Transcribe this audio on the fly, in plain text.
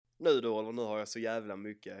Nu då, eller nu har jag så jävla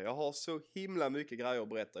mycket. Jag har så himla mycket grejer att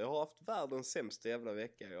berätta. Jag har haft världens sämsta jävla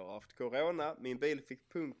vecka. Jag har haft corona, min bil fick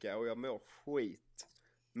punka och jag mår skit.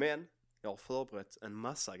 Men jag har förberett en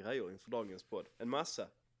massa grejer inför dagens podd. En massa.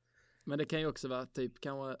 Men det kan ju också vara typ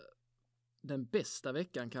kanske den bästa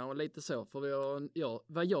veckan, kanske lite så. För vi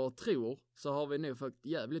har, vad jag tror så har vi nu fått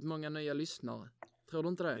jävligt många nya lyssnare. Tror du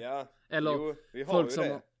inte det? Ja, eller jo, vi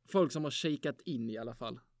har folk som har kikat in i alla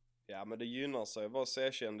fall. Ja, men det gynnar sig. Vad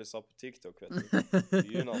ser kändisar på TikTok, vet du? Det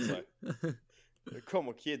gynnar sig. Det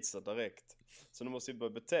kommer kidsen direkt. Så nu måste vi börja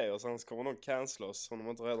bete oss, annars kommer någon cancella oss om de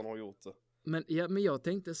inte redan har gjort det. Men jag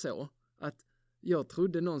tänkte så att jag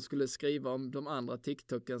trodde någon skulle skriva om de andra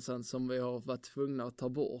TikToken sen som vi har varit tvungna att ta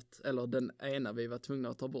bort. Eller den ena vi var tvungna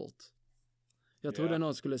att ta bort. Jag trodde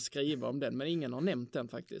någon skulle skriva om den, men ingen har nämnt den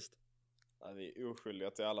faktiskt. Nej, vi är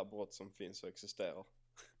oskyldiga till alla brott som finns och existerar.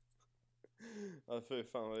 Ja, fy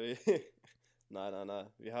fan. Nej.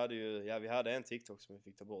 Vi hade en TikTok som vi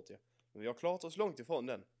fick ta bort, ja. Men vi har klarat oss långt ifrån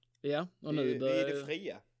den. Ja, och nu vi är det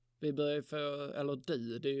fria. Vi börjar få, eller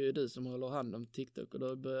det är ju du som håller hand om TikTok och du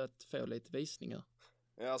har börjat få lite visningar.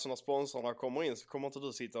 Ja, alltså när sponsorerna kommer in så kommer inte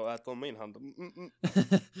du sitta och äta min hand.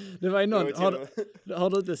 Det var ju någon, har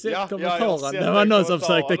du inte sett kommentaren? Jag sett det var någon som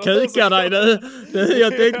försökte kuka dig.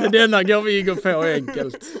 Jag tänkte denna går vi gå på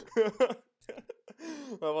enkelt.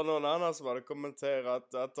 Det var någon annan som hade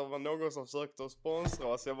kommenterat att det var någon som försökte att sponsra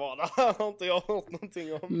oss. Jag bara, det här har inte jag hört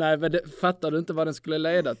någonting om. Nej, men fattar du inte vad den skulle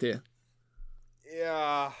leda till?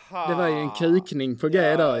 Jaha. Det var ju en kukning på G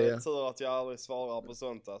där ju. Jag tror att jag aldrig svarar på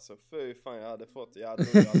sånt alltså. Fy fan, jag hade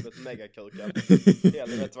blivit megakukad.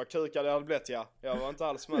 Helvete vad kukad jag hade blivit, ja. Jag var inte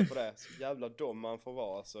alls med på det. Så jävla dum man får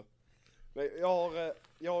vara alltså. Men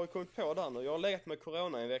jag har kommit på där nu. Jag har legat med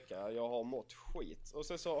corona en vecka. Jag har mått skit. Och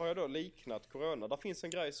så har jag då liknat corona. Där finns en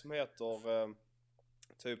grej som heter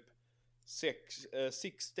typ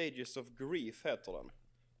six stages of grief heter den.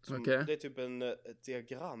 Okay. Det är typ ett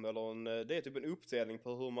diagram eller det är typ en uppdelning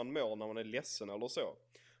på hur man mår när man är ledsen eller så.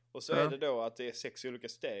 Och så är det då att det är 6 olika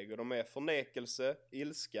steg och de är förnekelse,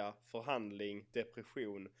 ilska, förhandling,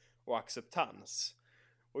 depression och acceptans.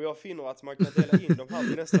 Och jag finner att man kan dela in de här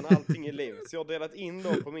till nästan allting i livet. Så jag har delat in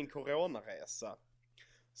dem på min coronaresa.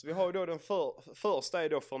 Så vi har ju då den första är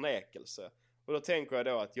då förnekelse. Och då tänker jag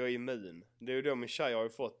då att jag är immun. Det är ju då min tjej har ju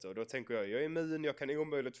fått det. Och då tänker jag är immun, jag kan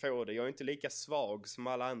omöjligt få det. Jag är inte lika svag som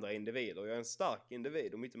alla andra individer. Jag är en stark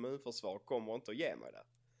individ och mitt immunförsvar kommer inte att ge mig det.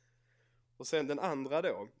 Och sen den andra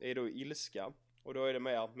då är då ilska. Och då är det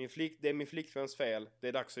mer, det är min flickväns fel. Det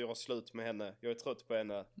är dags att göra slut med henne. Jag är trött på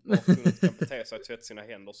henne. Varför hon inte kan bete sig, tvätta sina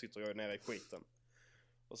händer, sitter jag nere i skiten.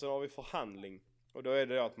 Och sen har vi förhandling. Och då är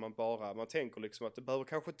det då att man tänker liksom att det behöver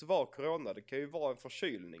kanske inte vara corona. Det kan ju vara en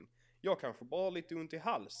förkylning. Jag kanske bara har lite ont i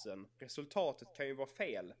halsen. Resultatet kan ju vara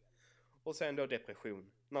fel. Och sen då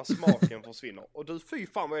depression. När smaken försvinner. Och du, fy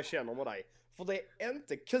fan vad jag känner med dig. För det är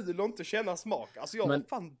inte kul att inte känna smak. Alltså jag har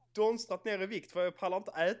fan donstrat ner i vikt. För jag pallar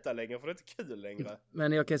inte äta längre. För det är inte kul längre.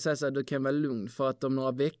 Men jag kan säga så här, du kan vara lugn. För att om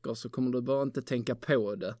några veckor så kommer du bara inte tänka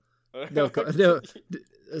på det.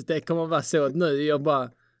 Det kommer vara så att nu jag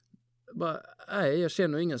bara nej, jag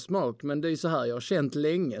känner ingen smak, men det är ju så här jag har känt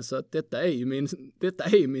länge, så att detta är ju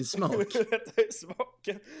min smak. Detta är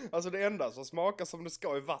smaken. Alltså det enda som smakar som det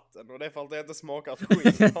ska i vatten, och det är för att det inte smakar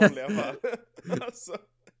skit i vanliga fall. Alltså,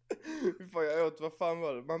 jag åt, vad fan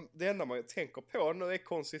var det? Det enda man tänker på nu är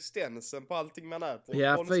konsistensen på allting man äter.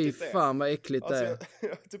 Ja, fy fan vad äckligt det är.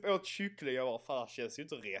 Jag typ åt kyckling, jag bara, fan det känns ju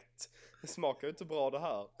inte rätt. Det smakar ju inte bra det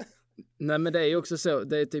här. Nej, men det är ju också så,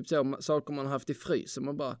 det är typ så saker man har haft i frysen,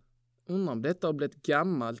 man bara undrar om detta har blivit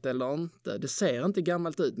gammalt eller inte. Det ser inte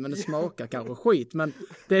gammalt ut, men det smakar kanske skit. Men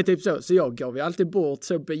det är typ så jag gav ju alltid bort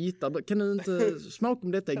så bitar. Kan du inte smaka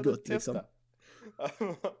om detta är gott liksom?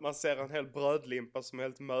 Man ser en hel brödlimpa som är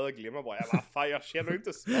helt möglig. Man bara, ja vad fan, jag känner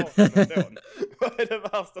inte smaken ändå. Vad är det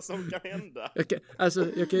värsta som kan hända?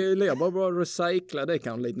 Jag kan ju bara recycla. Det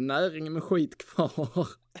kan lite näring med skit kvar.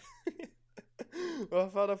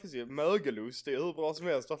 Vad fan, det finns ju mögelost, det är hur bra som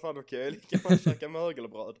helst. Vad fan, okej, lika man käka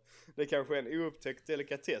mögelbröd. Det är kanske en oupptäckt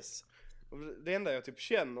delikatess. Det enda jag typ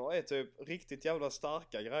känner är typ riktigt jävla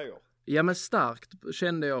starka grejer. Ja, men starkt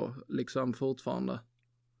kände jag liksom fortfarande.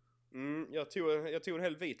 Jag tog en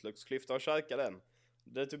hel vitlöksklyfta och käkade den.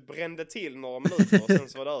 Det typ brände till några minuter och sen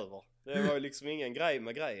så var det över. Det var ju liksom ingen grej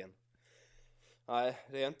med grejen. Nej,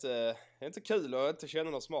 det är inte kul att inte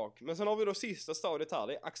känna någon smak. Men sen har vi då sista stadiet här,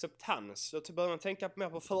 det är acceptans. Så börjar man tänka mer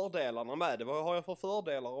på fördelarna med det. Vad har jag för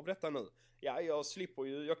fördelar av detta nu? Ja,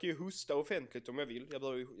 jag kan ju hosta offentligt om jag vill. Jag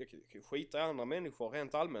kan ju skita i andra människor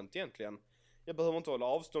rent allmänt egentligen. Jag behöver inte hålla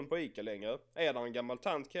avstånd på Ica längre. Är det en gammal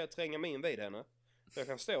tant kan jag tränga mig in vid henne. Jag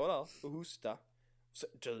kan stå där och hosta. Så,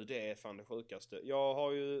 du, det är fan det sjukaste.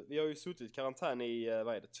 Vi har ju suttit i karantän i,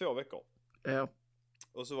 2 veckor. Ja.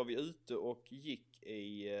 Och så var vi ute och gick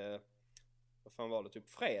i, vad fan var det, typ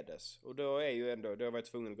fredags. Och då var jag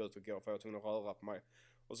tvungen att gå ut och gå för jag var tvungen att röra på mig.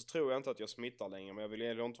 Och så tror jag inte att jag smittar längre, men jag vill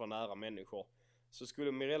inte vara nära människor. Så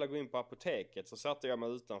skulle Mirella gå in på apoteket så satte jag mig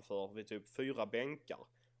utanför vid typ 4 bänkar.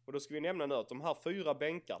 Och då ska vi nämna nu att de här 4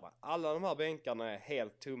 bänkarna, alla de här bänkarna är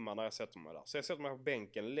helt tomma när jag sätter mig där. Så jag sätter mig på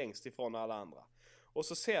bänken längst ifrån alla andra. Och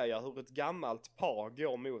så ser jag hur ett gammalt par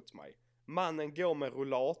går mot mig. Mannen går med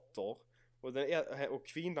rollator och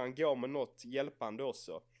kvinnan går med något hjälpande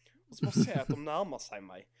också. Och så bara ser jag att de närmar sig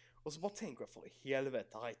mig. Och så bara tänker jag, för i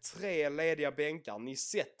helvete, här är 3 lediga bänkar. Ni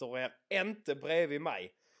sätter er inte bredvid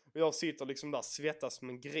mig. Och jag sitter liksom där, svettas som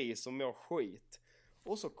en gris och mår skit.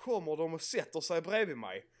 Och så kommer de och sätter sig bredvid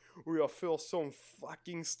mig. Och jag får sån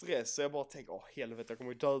fucking stress. Så jag bara tänker, helvete, jag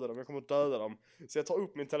kommer döda dem. Så jag tar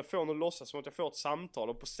upp min telefon och låtsas som att jag får ett samtal.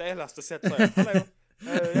 Och på stelaste sätt säger jag,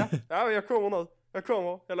 hallå, ja, jag kommer nu.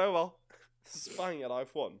 Jag lovar. Så sprang jag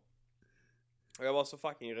därifrån. Och jag var så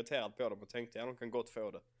fucking irriterad på dem och tänkte, de kan gott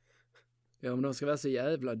få det. Ja, men de ska vara så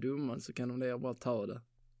jävla dumma så kan de bara ta det.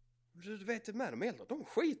 Du vet det med de äldre, de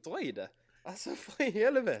skiter i det. Alltså för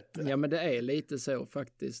helvete. Ja, men det är lite så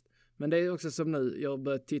faktiskt. Men det är också som nu, jag har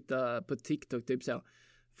börjat titta på TikTok typ så.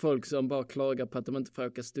 Folk som bara klagar på att de inte får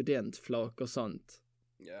åka studentflak och sånt.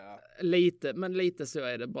 Ja. Lite så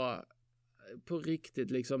är det bara på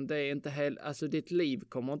riktigt liksom. Det är inte helt, alltså ditt liv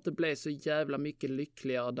kommer inte bli så jävla mycket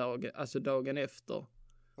lyckligare dagen efter.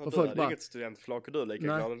 Och folk bara, inget studentflak och du är lika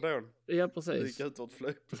glad ändå. Ja, precis. Du gick ut åt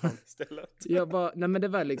flygplan istället. Nej men det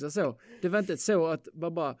var liksom så. Det var inte så att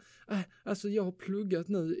alltså jag har pluggat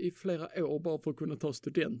nu i flera år bara för att kunna ta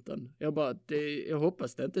studenten. Jag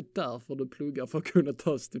hoppas det är inte därför du pluggar för att kunna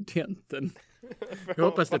ta studenten. Jag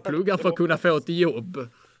hoppas du pluggar för att kunna få ett jobb.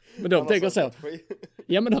 Men de tänker så.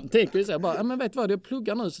 Ja, men de tänker ju så bara, men vet vad, jag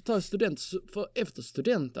pluggar nu så tar jag student, för efter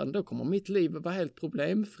studenten då kommer mitt liv vara helt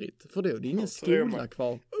problemfritt. För då är det ingen skola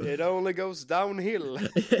kvar. It only goes downhill.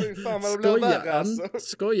 Fan vad det blir värre alltså.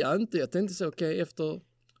 Skoja inte, jag tänkte så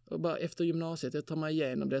efter gymnasiet, jag tar mig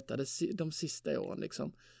igenom detta de sista åren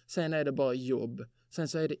liksom. Sen är det bara jobb. Sen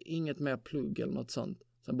så är det inget mer plugg eller något sånt.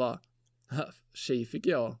 Sen bara, tji fick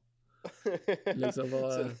jag. Liksom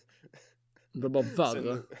bara... Det blir bara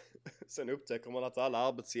värre. Sen upptäcker man att alla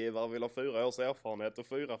arbetsgivare vill ha 4 års erfarenhet och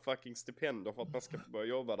 4 fucking stipendier för att man ska få börja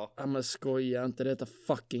jobba där. Ja, men skoja inte detta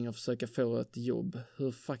fucking att försöka få ett jobb.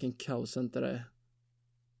 Hur fucking kaos inte det?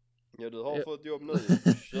 Ja, du har fått jobb nu.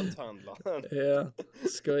 Kötthandlaren. Ja,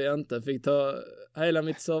 skoja inte. Fick ta hela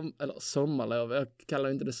mitt sommarlov. Jag kallar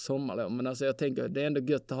inte det sommarlov, men alltså jag tänker det är ändå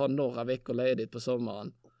gött att ha några veckor ledigt på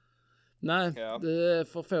sommaren. Nej,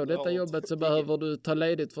 för att få detta jobbet så behöver du ta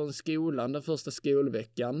ledigt från skolan den första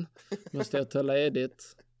skolveckan. Måste jag ta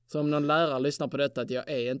ledigt. Så om någon lärare lyssnar på detta att jag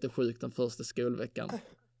är inte sjuk den första skolveckan.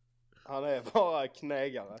 Han är bara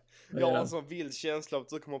knägare. Jag har en sån vild känsla av att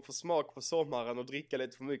du kommer få smak på sommaren och dricka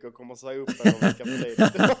lite för mycket och kommer säga upp en vecka för tidigt.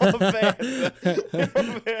 Jag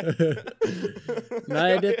vet.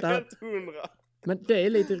 Nej, detta... helt 100. Men det är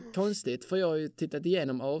lite konstigt för jag har ju tittat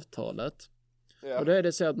igenom avtalet. Ja. Och då är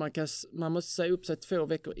det så att man måste säga upp sig 2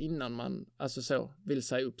 veckor innan man vill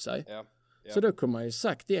säga upp sig. Ja. Ja. Så då kommer man ju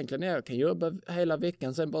sagt egentligen, jag kan jobba hela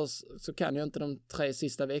veckan, sen bara så kan jag inte de 3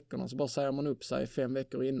 sista veckorna, så bara säger man upp sig 5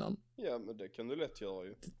 veckor innan. Ja, men det kan du lätt göra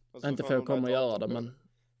ju. Alltså, inte för att jag kommer att göra det, men...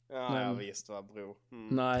 Ja, jag visst vad bror.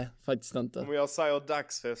 Nej, faktiskt inte. Om jag säger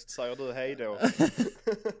dagsfest, säger du hej då.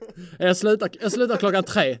 jag slutar klockan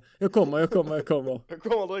 3. Jag kommer. Jag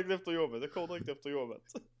kommer direkt efter jobbet.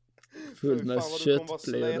 Fullt med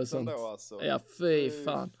köttblod och sånt. Alltså. Ja, fy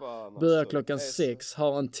fan. Börjar klockan 6,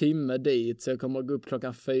 har en timme dit, så jag kommer att gå upp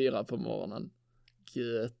klockan 4 på morgonen.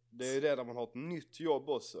 Gött. Det är ju det där man har ett nytt jobb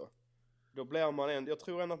också. Då blir man jag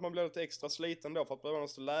tror ändå att man blir lite extra sliten då för att man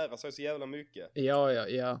måste lära sig så jävla mycket.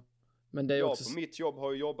 Ja. Men det är också... på mitt jobb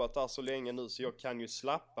har ju jobbat där så länge nu så jag kan ju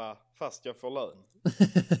slappa fast jag får lön.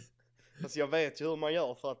 Alltså jag vet ju hur man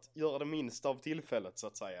gör för att göra det minsta av tillfället så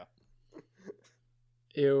att säga.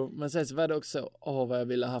 Jo, men sen så var det också vad jag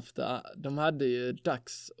ville haft det. De hade ju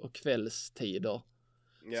dags- och kvällstider.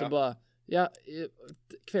 Ja. Så bara,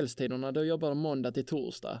 kvällstiderna då jobbar de måndag till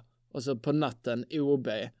torsdag. Och så på natten OB.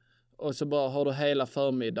 Och så bara har du hela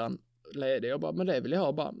förmiddagen ledig. Jag bara, men det vill jag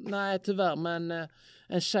ha. Bara, nej tyvärr, men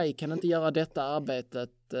en tjej kan inte göra detta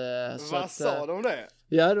arbetet. Vad sa de det?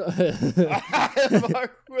 Ja, då. Vad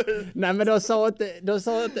sjukt. Nej, men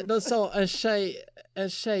de sa en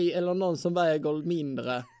tjej eller någon som väger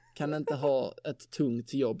mindre kan inte ha ett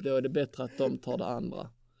tungt jobb. Då är det bättre att de tar det andra.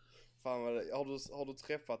 Fan vad det. Har du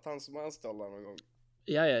träffat han som anställde någon gång?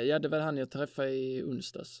 Ja, det var han jag träffade i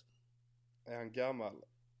onsdags. Är han gammal?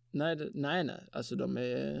 Nej. Alltså de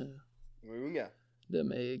är unga?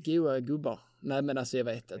 De är goa gubbar. Nej, men alltså jag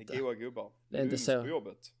vet inte. Goa gubbar. Det är inte så. På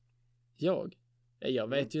jobbet? Jag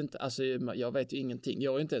vet ju inte. Alltså jag vet ju ingenting.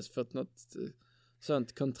 Jag har inte ens fått något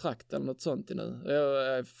sånt kontrakt eller något sånt nu.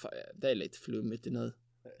 Det är lite flummigt nu.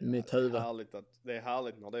 I mitt huvud. Det är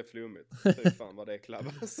härligt när det är flummigt. Fy fan vad det är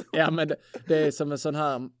klabbas. Ja, men det är som en sån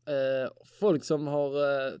här folk som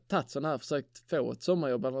har tagit sån här, försökt få ett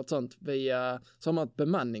sommarjobb eller något sånt via som ett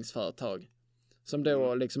bemanningsföretag som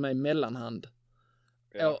då liksom är mellanhand.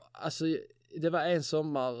 Ja. Alltså det var en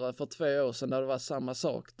sommar för 2 år sedan där det var samma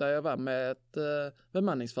sak, där jag var med ett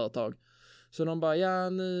bemanningsföretag. Så de bara,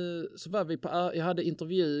 nu så var vi jag hade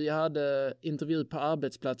intervju på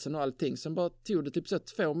arbetsplatsen och allting. Sen bara tog det typ så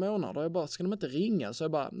 2 månader. Jag bara, ska de inte ringa? Så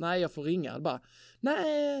jag bara, nej jag får ringa. Jag bara,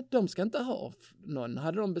 nej de ska inte ha någon.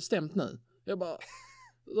 Hade de bestämt nu? Jag bara,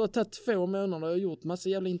 det har tagit 2 månader och jag har gjort massa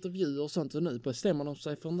jävla intervjuer och sånt. Och nu bestämmer de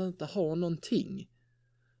sig för att inte ha någonting.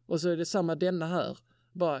 Och så är det samma denna här.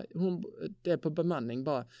 Bara, det är på bemanning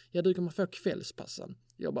bara, du kommer få kvällspassen.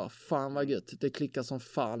 Jag bara, fan vad gött. Det klickar som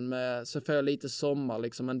fan med, så får jag lite sommar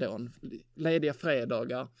liksom ändå. Lediga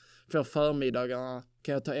fredagar, får förmiddagarna,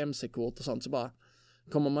 kan jag ta MC-kort och sånt. Så bara,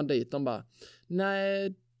 kommer man dit, de bara,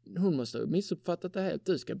 nej, hon måste ha missuppfattat det helt.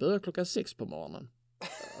 Du ska börja 6:00 på morgonen.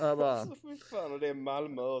 Jag bara, så fy fan, och det är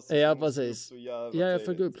Malmö också. Ja, precis. Jag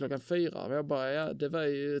får gå upp 4:00. Jag bara, det var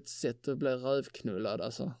ju ett sätt att bli rövknullad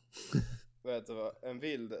alltså. Vet du vad? En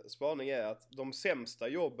vild spaning är att de sämsta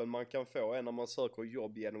jobben man kan få är när man söker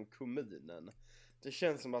jobb genom kommunen. Det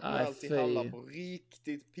känns som att man alltid hamnar på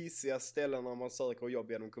riktigt pissiga ställen när man söker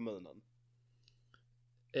jobb genom kommunen.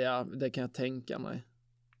 Ja, det kan jag tänka mig.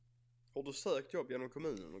 Har du sökt jobb genom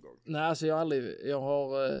kommunen någon gång? Nej, alltså jag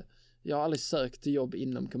har aldrig sökt jobb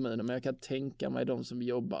inom kommunen, men jag kan tänka mig de som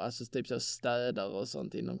jobbar, alltså typ så städare och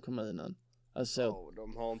sånt inom kommunen. Alltså,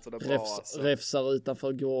 de har inte det bra alltså. Räfsar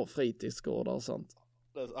utanför fritidsgårdar och sånt.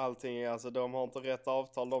 Allting är alltså, de har inte rätt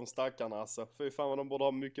avtal, de stackarna alltså. Fy fan vad de borde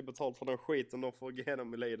ha mycket betalt för den skiten de får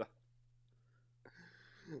igenom i lida.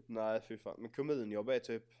 Nej, fy fan. Men kommunjobb är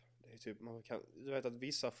typ, du vet att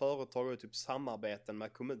vissa företag har typ samarbeten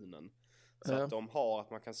med kommunen. Så att de har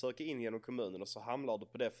att man kan söka in genom kommunen och så hamnar du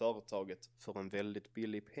på det företaget för en väldigt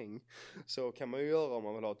billig peng. Så kan man ju göra om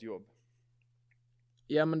man vill ha ett jobb.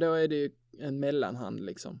 Ja, men då är det ju en mellanhand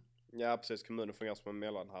liksom. Ja, precis. Kommunen fungerar som en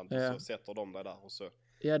mellanhand. Och så sätter de det där och så.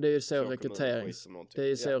 Ja, det är ju så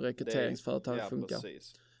rekryteringsföretag funkar.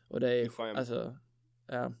 Precis. Och det är alltså,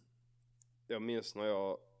 Jag minns när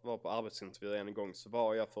jag var på arbetsintervju en gång, så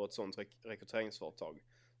var jag för ett sånt rekryteringsföretag.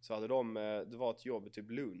 Så hade det var ett jobb i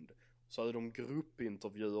typ Lund. Så hade de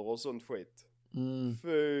gruppintervjuer och sånt skit.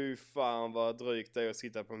 Fy fan vad drygt det är att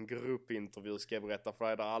sitta på en gruppintervju, ska jag berätta för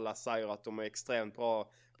dig, där alla säger att de är extremt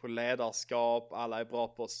bra på ledarskap, alla är bra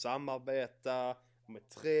på att samarbeta, de är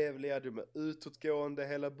trevliga, de är utåtgående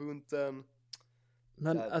hela bunten.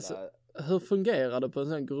 Men alltså, hur fungerar det på en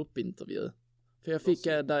sån gruppintervju? För jag fick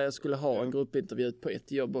där jag skulle ha en gruppintervju på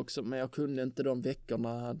ett jobb också, men jag kunde inte de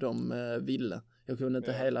veckorna de ville. Jag kunde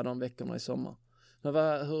inte hela de veckorna i sommar. Men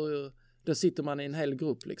då sitter man i en hel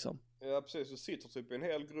grupp liksom. Ja, precis. Så sitter typ i en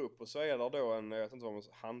hel grupp och så är det då jag vet inte vad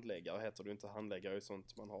handläggare heter, det inte handläggare i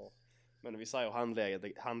sånt man har. Men vi säger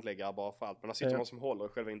handläggare bara för allt. Men när sitter någon som håller i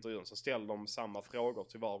själva intervjun, så ställer de samma frågor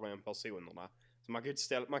till var och en personerna. Så man kan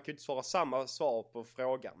ju inte svara samma svar på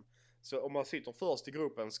frågan. Så om man sitter först i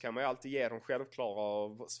gruppen så kan man ju alltid ge de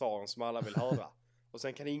självklara svaren som alla vill höra. Och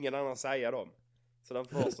sen kan ingen annan säga dem. Så den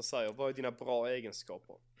första säger, vad är dina bra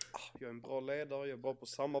egenskaper? Jag är en bra ledare, jag är bra på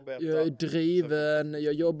samarbete. Jag är driven,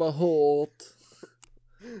 jag jobbar hårt.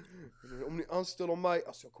 Om ni anställer mig,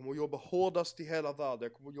 alltså jag kommer att jobba hårdast i hela världen.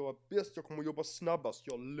 Jag kommer att jobba bäst, jag kommer att jobba snabbast,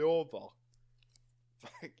 jag lovar.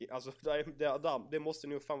 Alltså det måste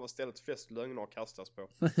nog fan vara stället flest lögner att kastas på.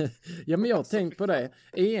 Ja, men jag har tänkt på det.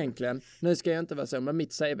 Egentligen, nu ska jag inte vara så, men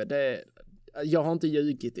mitt CV, jag har inte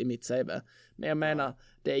ljugit i mitt CV. Men jag menar,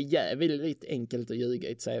 det är jävligt enkelt att ljuga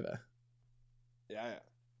i ett CV. Ja.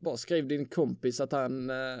 Bara skriv din kompis att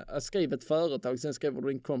han skriv ett företag, sen skriver du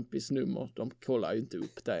din kompis nummer. De kollar ju inte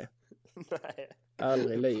upp det. Nej.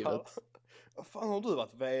 Aldrig i livet. Vad fan har du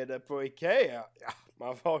varit vd på Ikea? Ja,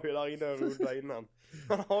 man var ju där inne och runda innan.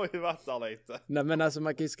 Man har ju varit där lite. Nej, men alltså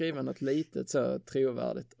man kan ju skriva något litet så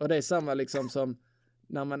trovärdigt. Och det är samma liksom som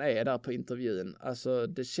när man är där på intervjun. Alltså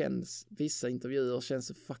det känns, vissa intervjuer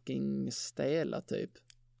känns fucking stela typ.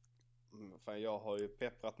 Fan, jag har ju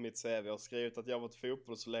pepprat mitt CV och skrivit att jag varit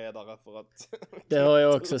fotbollsledare för att... Det har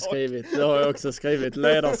jag också skrivit.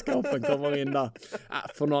 Ledarskapen kommer in där.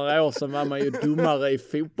 För några år sedan var man ju domare i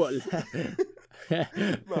fotboll.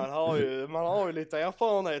 Man har ju lite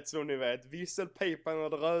erfarenhet som ni vet. Visselpipan och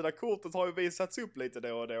det röda kortet har ju visats upp lite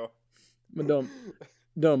då och då. Men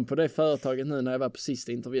de på det företaget nu när jag var på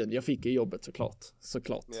sista intervjun, jag fick ju jobbet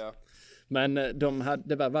såklart. Ja. Men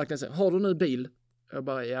det var verkligen så, har du nu bil? Jag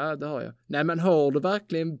bara, ja det har jag. Nej men har du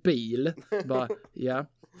verkligen bil? Bara, ja.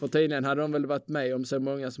 För tydligen hade de väl varit med om så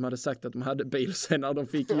många som hade sagt att de hade bil sen när de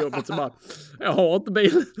fick jobbet så bara, jag har inte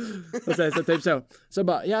bil. Och sen så typ så. Så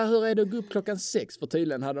bara, ja hur är det att gå upp 6:00? För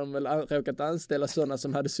tydligen hade de väl råkat anställa sådana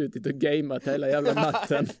som hade suttit och gameat hela jävla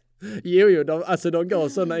natten. Jo, de gav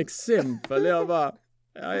sådana exempel. Jag bara,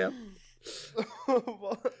 ja.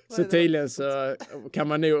 Så tydligen så kan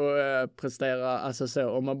man nog prestera, alltså så,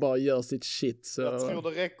 om man bara gör sitt shit så... Jag tror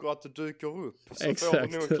det räcker att du dyker upp, så exakt. får du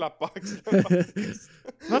nog en klapp på axeln faktiskt.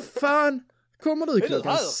 Vad fan? Kommer du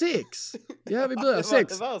 6:00? Ja, vi börjar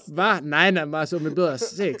 6. Va? Nej, men alltså om vi börjar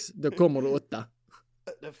 6, då kommer du 8.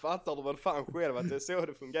 Det fattar du väl fan själv att det är så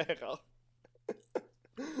det fungerar.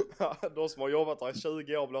 De som har jobbat där i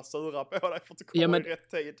 20 år blir sura på dig för att du kommer i rätt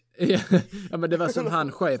tid. Ja, men det var som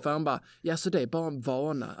han chef, han bara, ja så det är bara en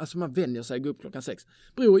vana. Alltså man vänjer sig att gå upp 6:00.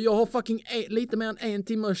 Bror, jag har fucking lite mer än 1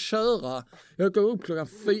 timme att köra. Jag går upp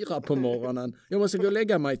 4 på morgonen. Jag måste gå och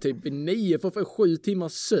lägga mig typ vid 9 för att få 7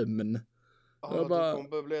 timmars sömn. Du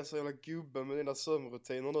kommer bli så jävla gubbe med dina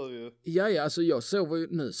sömnrutiner nu ju. Ja, alltså jag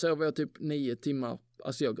sover jag typ 9 timmar.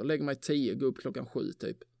 Alltså jag går och lägger mig 10 och går upp 7:00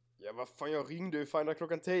 typ. Ja, vad fan, jag ringde ju fan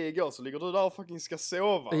 10 igår så ligger du där och fucking ska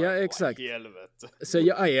sova. Ja, exakt. Helvete. Så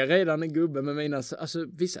jag är redan en gubbe med mina, alltså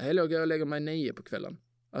vissa helger går jag och lägger mig 9 på kvällen.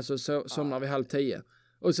 Alltså somnar vi 9:30.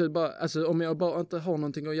 Och så bara, alltså om jag bara inte har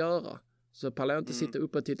någonting att göra så pallar jag inte sitta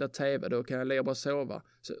upp och titta tv, då kan jag lägga bara sova.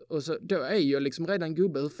 Så då är jag liksom redan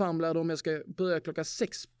gubbe. Hur fan blir det om jag ska börja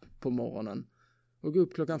 6 på morgonen och gå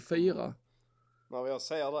upp 4? När jag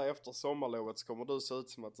ser dig efter sommarlovet så kommer du se ut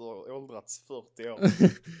som att du har åldrats 40 år.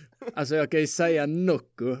 Alltså jag kan ju säga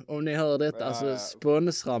Nocco om ni hör detta. Alltså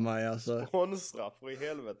sponsra mig alltså. Sponsra för i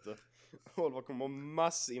helvete. Oliver kommer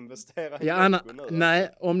massinvestera i Nocco nu.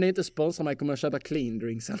 Nej, om ni inte sponsrar mig kommer jag köpa clean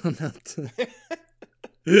drinks eller något.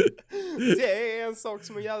 Det är en sak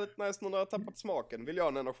som är jävligt nice när jag har tappat smaken. Vill jag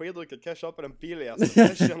en energidryck kan jag köpa den billigaste.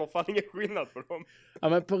 Jag känner fan ingen skillnad på dem. Ja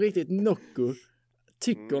men på riktigt Nocco.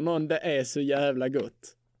 Tycker någon det är så jävla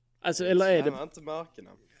gott? Alltså eller är det... inte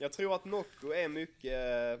märkena. Jag tror att Nocco är mycket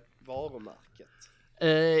varumärket.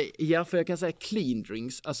 Ja, för jag kan säga clean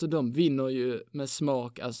drinks. Alltså de vinner ju med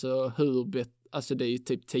smak. Alltså alltså det är ju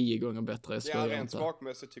typ 10 gånger bättre. Ja, rent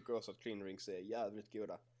smakmässigt tycker jag också att clean drinks är jävligt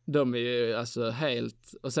goda. De är ju alltså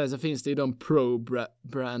helt... Och sen så finns det ju de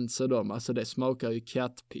pro-brands och de. Alltså det smakar ju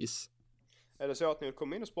kattpiss. Är det så att ni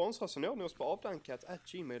kommer in och sponsrar så når ni oss på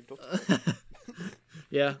avdankat@gmail.com.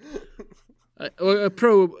 Ja. Och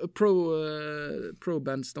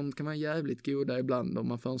pro-bands, de kan vara jävligt goda ibland om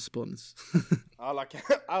man får en spons.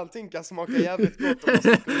 Allting kan smaka jävligt gott om man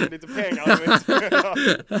snackar lite pengar.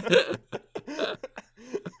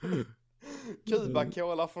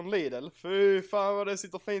 Cuba-cola från Lidl. Fy fan vad det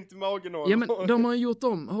sitter fint i magen. Ja men de har gjort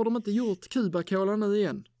har de inte gjort Cuba-cola nu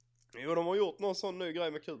igen? Jo, de har gjort någon sån ny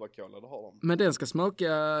grej med Cuba-cola, det har de. Men den ska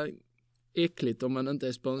smaka äckligt om man inte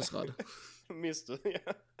är sponsrad. Minns du?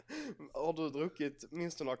 Ja. Har du druckit,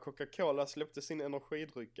 minns du när Coca-Cola släppte sin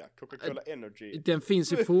energidrycka? Coca-Cola Energy. Den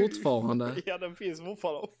finns ju fortfarande. Ja, den finns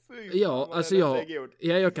fortfarande. Fy ja, fan, alltså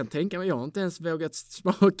jag kan tänka mig, jag har inte ens vågat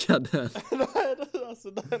smaka den. Nej,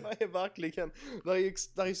 alltså den är verkligen,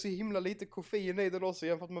 där är så himla lite koffein i den också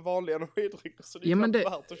jämfört med vanliga energidrycker. Så det är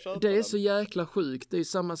värt att köpa det är den. så jäkla sjukt. Det är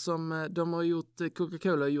samma som de har gjort,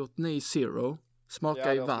 Coca-Cola har gjort ny Zero.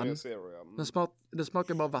 Smakar ju vann. Den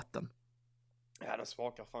smakar bara vatten. Ja, den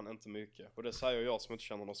smakar fan inte mycket. Och det säger jag som inte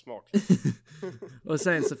känner någon smak. Och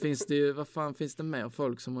sen så finns det ju, vad fan finns det mer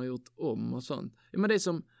folk som har gjort om och sånt. Ja, men det är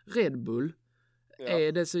som Red Bull. Ja.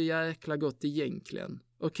 Är det så jäkla gott egentligen?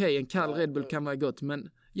 Okej, en kall Red Bull kan vara gott, men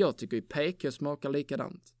jag tycker ju PK smakar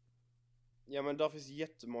likadant. Ja, men där finns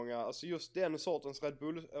jättemånga, alltså just den sortens Red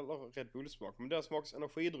Bull-smak, men den smaks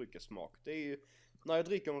energidryckesmak. Det är ju, när jag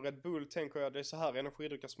dricker en Red Bull tänker jag det är så här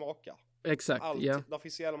energidrycker smakar. Exakt, ja. Där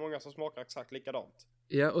finns jävla många som smakar exakt likadant.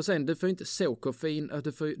 Ja, och sen du får inte så koffein,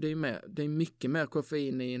 det är mycket mer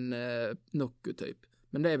koffein i en Nocco typ.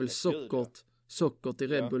 Men det är väl sockert i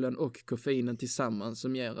Red Bullen och koffeinen tillsammans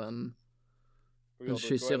som ger en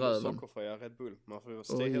kyss i röven. Sockerfria Red Bull, man får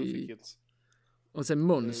stay healthy kids. Och sen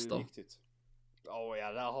Monster. Det är viktigt.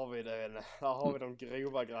 Ja, där har vi det. Där har vi de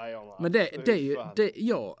grova grejerna. Men det är ju,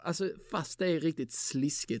 ja, alltså fast det är riktigt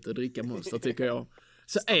sliskigt att dricka Monster tycker jag.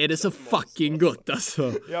 så är det så fucking gott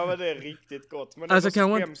alltså. Ja men det är riktigt gott. Men alltså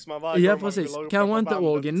kanske precis, kanske inte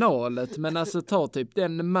originalet, men alltså ta typ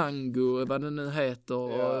den mango, vad det nu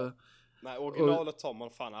heter. Ja. Nej, originalet tar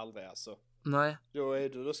man fan aldrig alltså. Nej.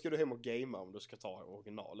 Då ska du hem och gamea om du ska ta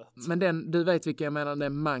originalet. Men du vet vilka jag menar,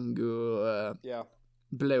 den mango,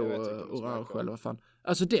 blå, orange eller vad fan.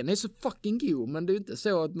 Alltså den är så fucking god, men det är inte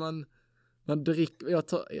så att man dricker,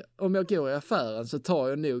 om jag går i affären så tar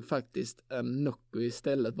jag nog faktiskt en Nocco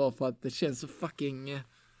istället, bara för att det känns så fucking,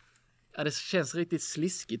 det känns riktigt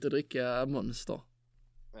sliskigt att dricka Monster.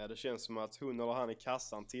 Ja, det känns som att hon eller han i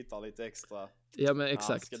kassan tittar lite extra. Ja men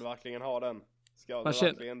exakt. Ska du verkligen ha den?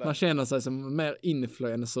 Man känner sig som mer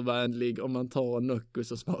influencervänlig om man tar en Nocco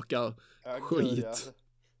som smakar skit. Gud, ja.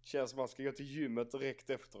 Känns som man ska gå till gymmet direkt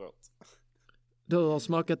efteråt. Du har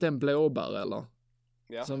smakat en blåbär eller?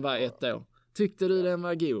 Ja. Som var 1 år. Tyckte du den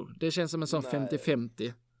var god? Det känns som en sån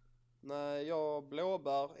 50-50. Nej,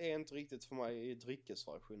 blåbär är inte riktigt för mig i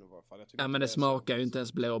dryckesversionen i varje fall. Ja, men det smakar ju inte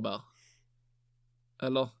ens blåbär.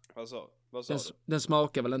 Eller? Vad sa du? Den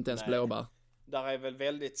smakar väl inte ens blåbär? Där är väl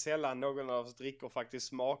väldigt sällan någon av oss drickor faktiskt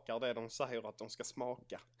smakar det de säger att de ska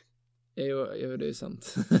smaka. Jo, det är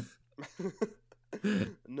sant.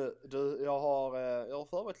 Nu, jag har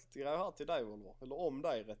förberett lite grejer här till dig, Volvo. Eller om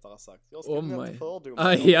dig rättare sagt. Jag ska inte fördomar.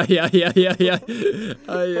 Aj. Aj.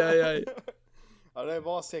 Ja, det är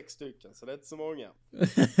bara 6 stycken, så det är inte så många.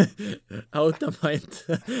 Outa mig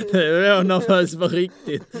inte. Det är jag nervös på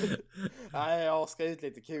riktigt. Nej, jag har skrivit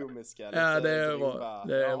lite komiska. Ja, det är bra.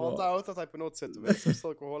 Jag har inte outat dig på något sätt. Jag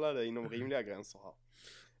försöker hålla det inom rimliga gränser här.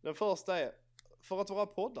 Den första är, för att vara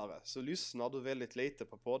poddare så lyssnar du väldigt lite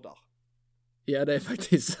på poddar. Ja, det är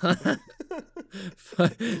faktiskt sant.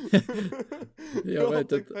 jag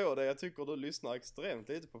vet inte på det. Jag tycker du lyssnar extremt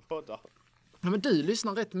lite på poddar. Ja, men du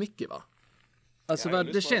lyssnar rätt mycket, va? Alltså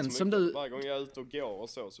det känns som du... Varje gång jag är ute och går och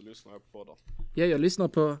så lyssnar jag på poddar. Ja, jag lyssnar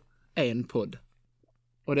på en podd.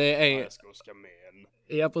 Och det är... jag ska med en.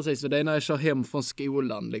 Ja, precis. Och det är när jag kör hem från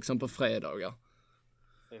skolan, liksom på fredagar.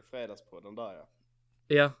 Det är fredagspodden där, ja.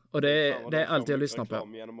 Ja, och det är allt jag lyssnar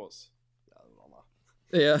på. Genom oss.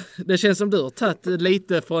 Ja, det känns som du har tagit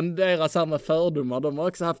lite från deras samma fördomar. De har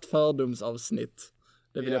också haft fördomsavsnitt.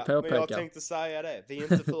 Det vill jag påpeka. Men jag tänkte säga det. Vi är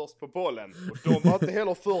inte först på bollen. Och de var inte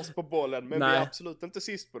heller först på bollen. Men vi är absolut inte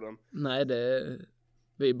sist på den. Nej,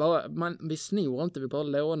 vi snor inte, vi bara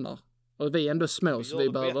lånar. Och vi är ändå små, så vi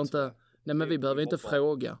behöver inte... Nej, men vi behöver inte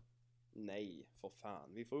fråga. Nej, för fan.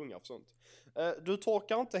 Vi är för unga för sånt. Du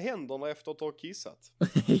torkar inte händerna efter att ha kissat?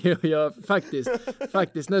 Jo,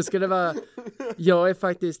 faktiskt. Nu ska det vara... Jag är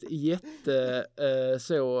faktiskt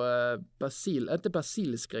inte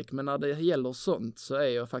basilskräck, men när det gäller sånt så är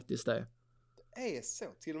jag faktiskt det. Det är så?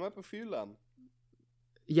 Till och med på fyllan?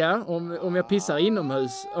 Ja, om jag pissar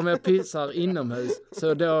inomhus,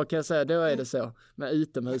 så då kan jag säga, då är det så. Men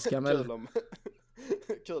utomhus kan man...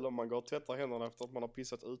 Kul om man går och tvättar händerna efter att man har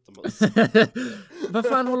pissat utomhus. Vad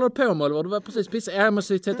fan håller du på med, Oliver? Du var precis pissat. Jag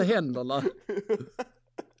måste ju tvätta händerna.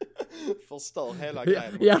 Förstör hela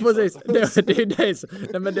grejen. Ja, precis. Det är det så.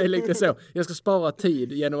 Nej, men det är lite så. Jag ska spara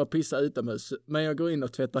tid genom att pissa utomhus. Men jag går in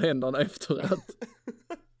och tvättar händerna efteråt.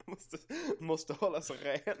 Måste hålla sig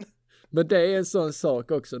ren. Men det är en sån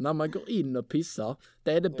sak också. När man går in och pissar,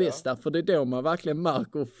 det är det bästa. För det är då man verkligen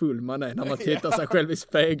märker hur full man är. När man tittar sig själv i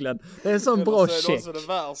spegeln. Det är en sån bra check. Det är också det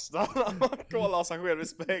värsta. När man kollar sig själv i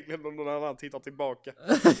spegeln och någon annan tittar tillbaka.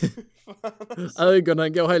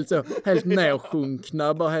 Ögonen går helt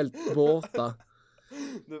nersjunkna. Bara helt borta.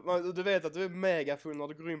 Du vet att du är mega full när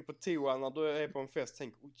du går in på toa när du är på en fest.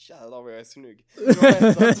 Tänk, jävlar vad jag är snygg. Du vet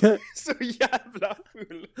att du är så jävla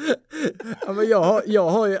full. Ja, men jag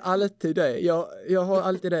har ju alltid det. Jag har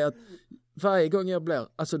alltid det att varje gång jag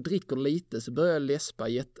dricker lite så börjar jag läspa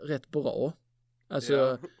rätt bra.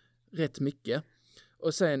 Alltså rätt mycket.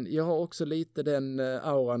 Och sen, jag har också lite den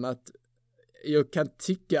auran att jag kan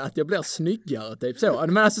tycka att jag blir snyggare, typ så.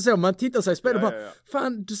 Men alltså så, man tittar sig i spelet och bara,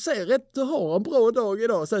 fan, du ser rätt, du har en bra dag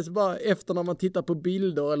idag. Så bara efter när man tittar på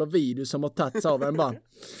bilder eller videos som har tagits av en bara,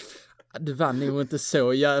 du var nog inte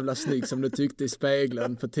så jävla snygg som du tyckte i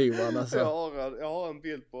spegeln på toan. Alltså. Jag har en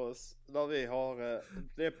bild på oss där vi har,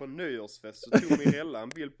 det är på nyårsfest, så tog Mirella en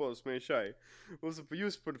bild på oss med en tjej. Och så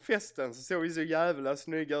just på festen så såg vi så jävla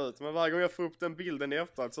snygga ut. Men varje gång jag får upp den bilden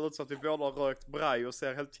efteråt så är det så att vi båda har rökt braj och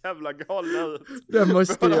ser helt jävla galna ut. Det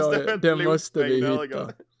måste vi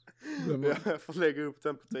hitta. Jag får lägga upp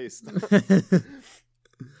den på tisdag.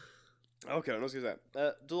 Okej, nu ska vi se.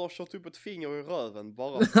 Du har kört upp ett finger i röven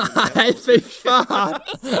bara. Nej, fy fan!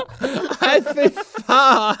 Nej, fy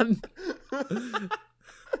fan!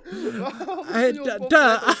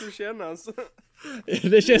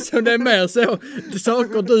 Det känns som det är mer så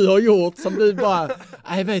saker du har gjort som du bara,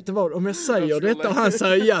 nej vet du vad, om jag säger detta och han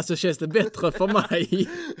säger ja så känns det bättre för mig.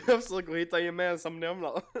 Jag försöker hitta en gemensam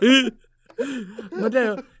nämnare. Men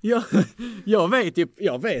det,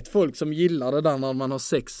 jag vet folk som gillar det där när man har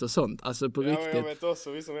sex och sånt, alltså på riktigt. Ja, jag vet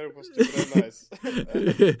också vissa människor som tycker det är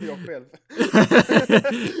nice. Jag själv.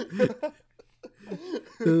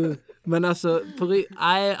 Men alltså,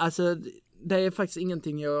 nej, alltså det är faktiskt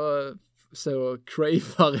ingenting jag så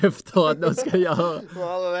cravar efter att de ska göra. Man har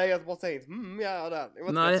aldrig legat bara tänkt, ja den. Det var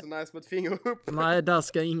inte så nice med ett finger upp. Nej, där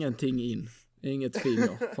ska ingenting in. Inget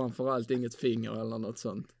finger, framförallt inget finger eller något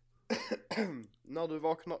sånt. När du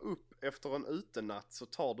vaknar upp efter en utenatt så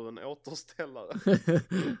tar du en återställare.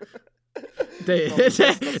 Det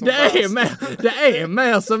är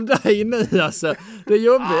mer som dig nu alltså. Det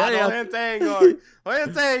jobbiga är att... Det har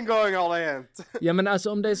hänt en gång. Har det hänt. Ja men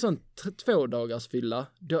alltså om det är sån 2 dagars fylla,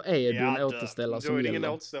 då är du en återställare som gäller. Då är det ingen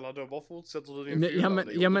återställare, då bara fortsätter du din fylla.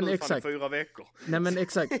 Ja men exakt. 4 veckor. Nej men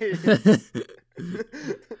exakt.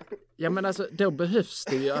 Ja men alltså då behövs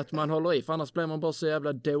det ju att man håller i, för annars blir man bara så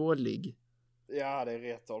jävla dålig. Ja det är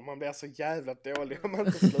rätt. Man blir så jävla dålig om man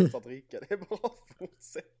inte slutar dricka. Det är bara att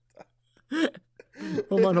fortsätta.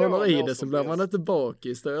 Om man håller i det så blir man inte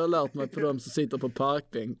bakis. Det har jag lärt mig på dem som sitter på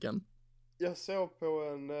parkbänken. Jag såg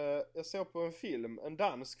på en film, en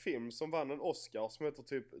dansk film som vann en Oscar som heter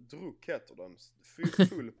typ Druck heter den.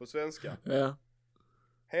 Full på svenska. Ja.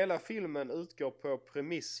 Hela filmen utgår på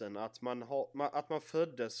premissen att man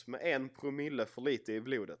föddes med 1 promille för lite i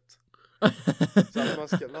blodet. Så att man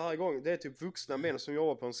ska varje gång, det är typ vuxna män som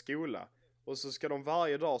jobbar på en skola och så ska de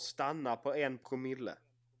varje dag stanna på 1 promille.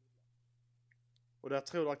 Och där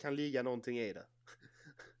tror jag kan ligga någonting i det.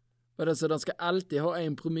 Vadå, så de ska alltid ha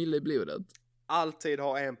 1 promille i blodet? Alltid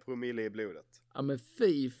ha 1 promille i blodet. Ja men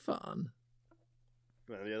fy fan.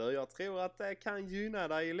 Men jag tror att det kan gynna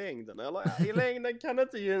dig i längden. Eller i längden kan det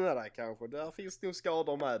inte gynna dig kanske. Där finns nog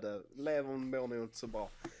skador med det. Levern mår nog inte så bra.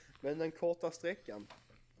 Men den korta sträckan.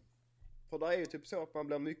 För det är ju typ så att man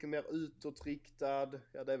blir mycket mer utåtriktad.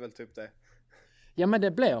 Ja det är väl typ det. Ja men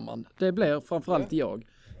det blir man. Det blir framförallt jag.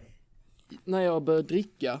 När jag börjar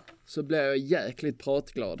dricka så blir jag jäkligt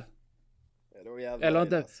pratglad.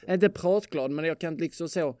 Eller inte pratglad, men jag kan liksom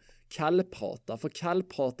så kallprata. För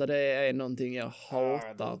kallprata det är någonting jag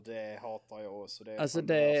hatar. Ja, det hatar jag också. Det är alltså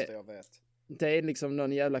det jag vet. Det är liksom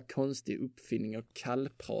någon jävla konstig uppfinning att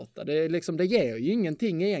kallprata. Det är liksom, det ger ju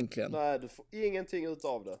ingenting egentligen. Nej, du får ingenting ut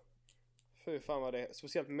av det. Fy fan vad det är.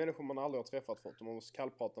 Speciellt med människor man aldrig har träffat förut. Man måste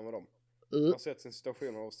kallprata med dem. Man har sett sin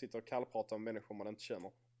situation och sitter och kallpratar med människor man inte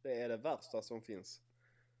känner. Det är det värsta som finns.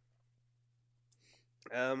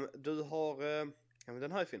 Du har... ja, men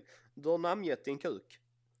den här är fin. Du har namngett din kuk.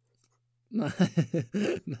 Nej.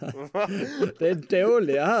 Det är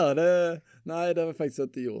dåliga här. Nej, det har jag faktiskt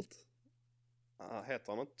inte gjort.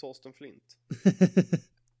 Heter han inte Torsten Flint?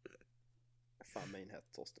 Fan, min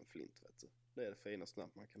heter Torsten Flint, vet du. Det är det finaste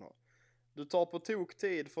namn man kan ha. Du tar på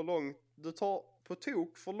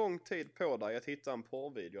tok för lång tid på dig att hitta en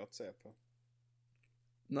porrvideo att se på.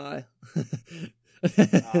 Nej.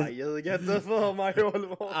 Nej, ljug inte för mig,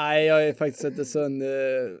 Oliver. Nej, jag är faktiskt inte sån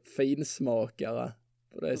finsmakare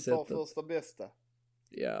på det sättet. Du tar första bästa.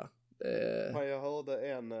 Ja. Jag hörde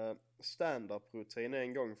en stand-up-rutin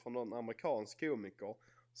en gång från någon amerikansk komiker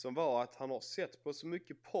som var att han har sett på så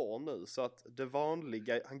mycket porr nu så att det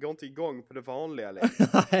vanliga, han går inte igång på det vanliga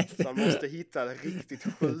längre. Så han måste hitta det riktigt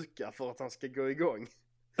sjuka för att han ska gå igång.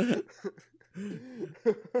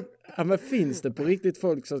 Ja, men finns det på riktigt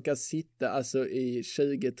folk som ska sitta alltså i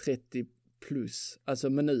 20-30 plus, alltså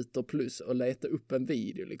minuter plus och leta upp en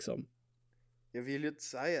video liksom? Jag vill ju inte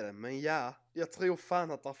säga det, men ja, jag tror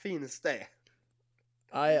fan att det finns det.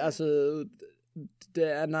 Nej, alltså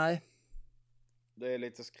nej. Det är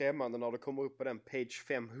lite skrämmande när det kommer upp på den page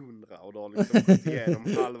 500 och du har liksom gått igenom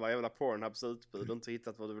halva jävla Pornhubs utbud och inte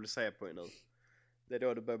hittat vad du vill se på nu. Det är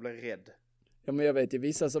då du börjar bli rädd. Ja, men jag vet ju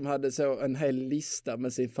vissa som hade så en hel lista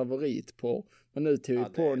med sin favorit på. Men nu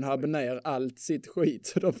tog Pornhub ner allt sitt skit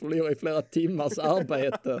så de förlorar i flera timmars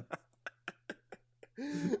arbete.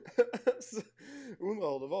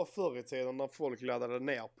 Undrar hur det var förr i tiden när folk laddade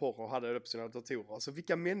ner porr och hade det på sina datorer. Alltså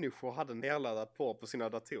vilka människor hade nerladdat porr på sina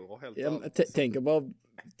datorer? Helt tänk bara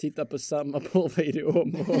titta på samma porrvideo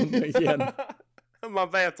om och om igen.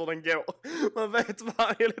 Man vet hur den går. Man vet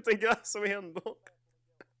varje liten grej som händer.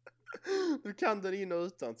 Du kan den in och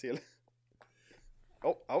utan till.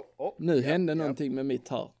 Nu hände någonting med mitt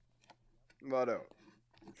här. Vadå?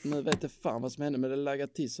 Nu vet jag fan vad som hände, men det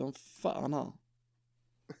laggat till som fan här.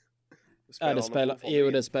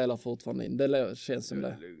 Det spelar fortfarande in. Det känns som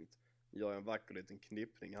det. Gör jag en vacker liten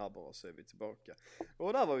knippning här bara så är vi tillbaka.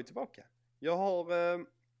 Och där var vi tillbaka. Jag har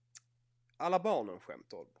alla barnen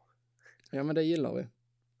skämt, Oliver. Ja, men det gillar vi.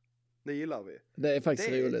 Det gillar vi. Det är faktiskt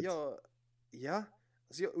roligt. Ja,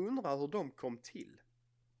 alltså jag undrar hur de kom till.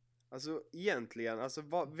 Alltså egentligen,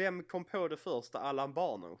 alltså vem kom på det första Alla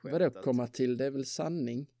barnen skämtet? Vadå komma till? Det är väl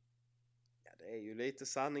sanning? Ja, det är ju lite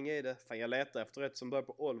sanning i det. Fan, jag letar efter ett som börjar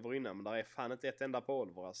på Oliver innan, men där är fan inte ett enda på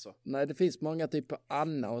Oliver alltså. Nej, det finns många typ på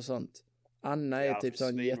Anna och sånt. Anna är typ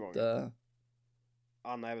sån jätte...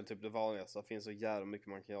 Anna är väl typ det vanligaste. Det finns så jävla mycket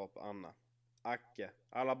man kan göra på Anna. Acke.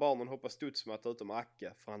 Alla barnen hoppar studsmatta utom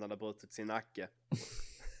Acke, för han hade brutit sin nacke.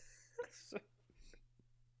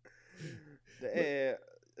 Det är...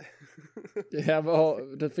 Ja,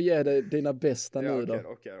 du får ge dig dina bästa nu då.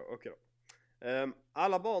 Okej då.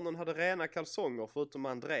 Alla barnen hade rena kalsonger förutom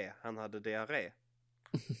André. Han hade diarré.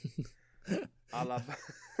 Alla...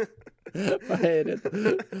 Vad är det?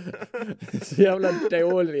 Så jävla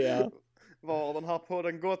dåliga. Var har den här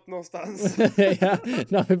podden gått någonstans? Ja,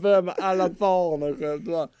 när vi börjar med alla barnen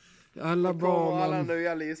själv. Alla barnen. Alla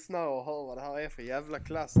nya lyssnare och hör vad det här är för jävla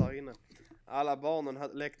klass här inne. Alla barnen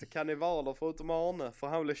lekte karnevaler förutom Arne, för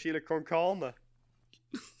han blev chili con carne.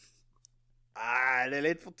 Det är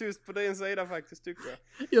lite för tyst på din sida faktiskt, tycker jag.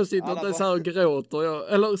 Jag sitter inte så här och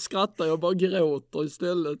gråter. Eller skrattar, jag bara gråter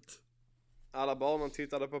istället. Alla barnen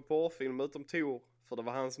tittade på porrfilm utom Tor, för det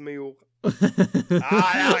var hans mor.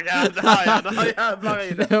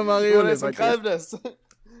 Jävlar i det. Det var roligt, det som krävdes.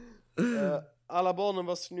 Alla barnen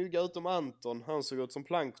var snygga utom Anton. Han såg ut som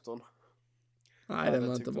plankton. Nej, det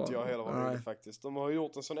var inte bra. Inte jag heller var roligt faktiskt. De har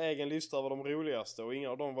gjort en sån egen lista över de roligaste, och inga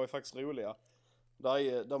av dem var ju faktiskt roliga.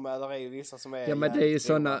 Där är ju vissa som är... Ja, men det är ju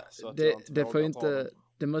såna... Det får inte...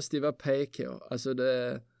 Det måste ju vara PK. Alltså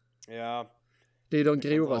det... Ja. Det är de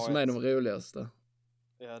grova som är de roligaste.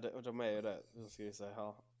 Ja, de är ju det. Nu ska vi se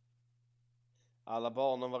här. Alla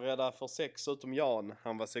barnen var rädda för sex utom Jan.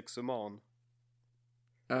 Han var sexuman.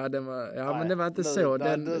 Ja, men det var inte så.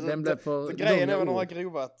 Den blev för... Grejen är vad de har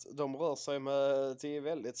grovat. De rör sig till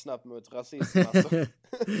väldigt snabbt mot rasism. Alltså.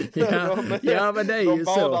 ja, men det är ju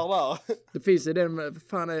så. Där. Det finns ju den med...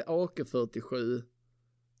 Fan är AK47.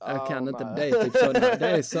 Jag kan inte, det är typ sådana. Det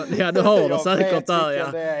är så, ja, du har det säkert där,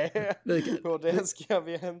 ja. Och det ska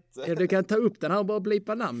vi inte. Ja, du kan ta upp den här och bara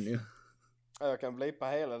blipa namn ju. Ja, jag kan blipa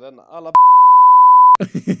hela den. Alla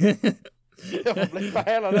jag får blipa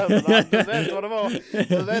hela den. Du vet vad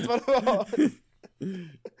det var.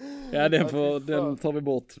 Ja, den tar vi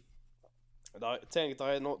bort. Tänk att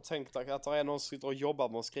det är någon som sitter och jobbar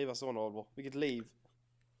med att skriva sådana, Oliver. Vilket liv.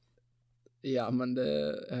 Ja, men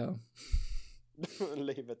det... Ja.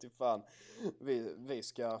 Livet är fan. Vi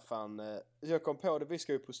ska fan... Jag kom på det, vi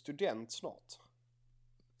ska ju på student snart.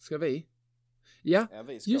 Ska vi? Ja,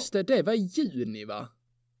 vi ska. Just det var i juni, va?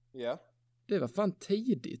 Ja. Det var fan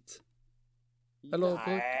tidigt. Eller...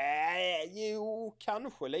 Nej, jo,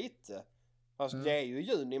 kanske lite. Fast det är ju i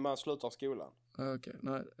juni man slutar skolan. Okej,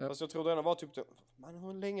 nej. Ja. Fast jag tror det var typ... Men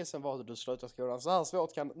hur länge sedan var det du slutade skolan? Så här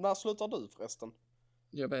svårt kan... När slutar du förresten?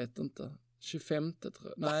 Jag vet inte. 25 tror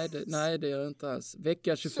jag. Nej, det gör jag inte alls.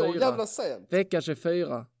 Vecka 24. Så jävla sent. Vecka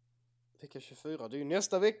 24. Vecka 24, det är ju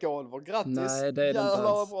nästa vecka, Oliver. Grattis. Nej, det är det inte alls.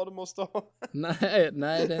 Jävlar vad bra du måste ha. Nej, det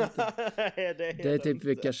är inte. det är typ inte.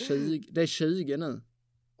 Vecka 20. Det är 20 nu.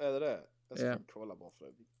 Är det? Jag ska kolla bara för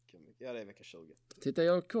det. Ja, det är vecka 20. Titta,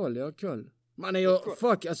 jag har koll. Man är ju,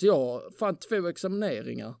 fuck, alltså jag har fan 2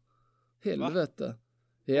 examineringar. Helvete. Va?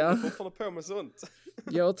 Ja. Du får på med sånt.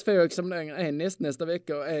 Jag har 2 examineringar, en nästa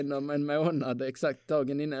vecka och en om en månad, exakt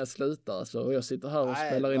dagen innan jag slutar. Så, och jag sitter här och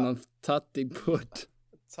spelar in en tattig-podd.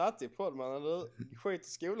 Tattig-podd, man. När du skiter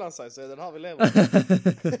skolan sig så är det här vi lever.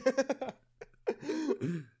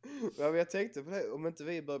 Ja, jag tänkte på det, om inte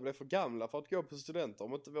vi börjar bli för gamla för att gå på studenter,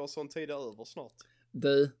 om inte vår sån tid är över snart.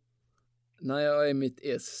 Du, när jag är i mitt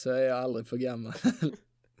S så är jag aldrig för gammal.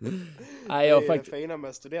 Nej, jag det är fina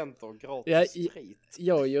med studenter och gratis sprit.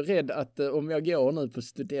 Jag är ju rädd att om jag går nu på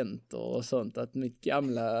studenter och sånt, att mitt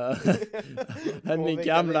gamla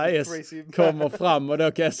S kommer fram och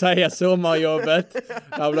då kan jag säga sommarjobbet.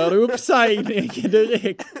 Där blir det uppsägning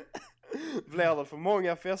direkt. Blir det för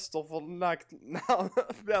många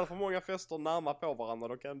fester närma på varandra,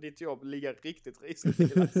 då kan ditt jobb ligga riktigt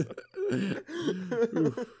risigt. Alltså.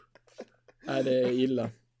 Nej, det är illa.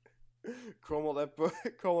 Kommer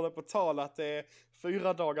det på tal att det är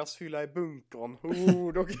 4 dagars fylla i bunkern.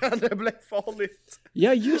 Då kan det bli farligt.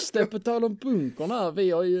 Ja, just det, på tal om bunkern här.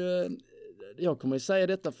 Vi har ju... Jag kommer ju säga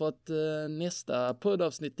detta för att nästa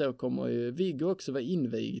poddavsnitt då kommer ju Viggo också vara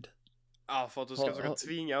invigd. Ja, för att du ska försöka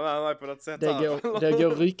tvinga med mig på något sätt. Det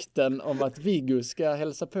går rykten om att Viggo ska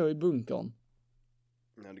hälsa på i bunkern.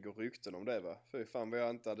 Ja, det går rykten om det, va? Fy fan, vad jag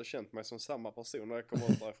inte hade känt mig som samma person när jag kom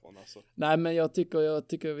ut därifrån, alltså. Nej, men jag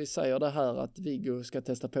tycker vi säger det här att Viggo ska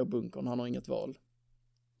testa på bunkern. Han har inget val.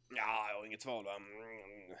 Ja, jag har inget val, va?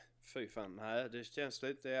 Fy fan, nej, det känns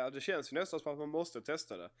lite... Ja, det känns ju nästan som att man måste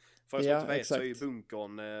testa det. För att jag inte vet så är ju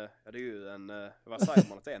bunkern... Ja, det är ju en... vad säger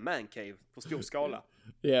man att det är? Man cave på stor skala.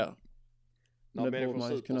 Ja. När det borde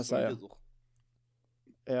man ju kunna säga. Djur.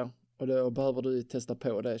 Ja, och då behöver du testa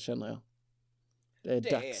på det, känner jag. Det är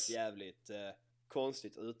dags. Det är ett jävligt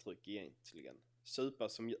konstigt uttryck egentligen. Supa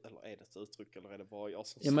som... Eller är det ett uttryck eller är det bara jag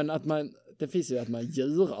som... Ja, men att man... Det finns ju att man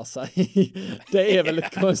djurar sig. Det är väl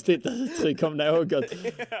ett konstigt uttryck om något.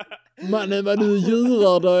 Mannen, vad du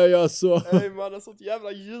djurar dig alltså. Nej, man är sånt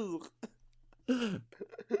jävla djur.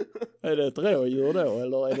 Är det ett rådjur då?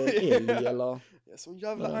 Eller är det en älg eller... Ja, sån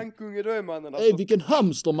jävla hankunge då är mannen alltså. Vilken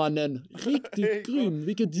hamster mannen. Riktigt grym.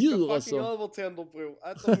 Vilket djur alltså. Fucking övertänder bror.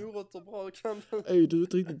 Äta morötter bra kan du. Du är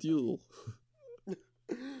ett riktigt djur.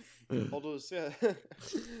 Har du sett...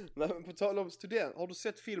 Nej, men på tal om student... Har du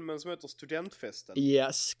sett filmen som heter Studentfesten?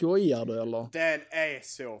 Ja, skojar du eller? Den är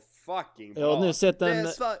så fucking bra. Jag har nu sett den...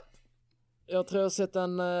 Jag tror jag har sett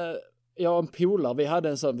den... Jag har en polare, vi hade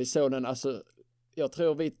en sån, vi såg den alltså... Jag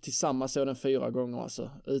tror vi tillsammans såg den 4 gånger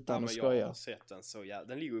alltså, utan att skoja. Jag har sett den så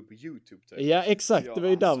den ligger ju på YouTube typ. Ja, exakt, det var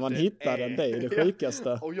ju där man hittade den, det är det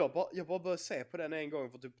sjukaste. Och jag bara började se på den en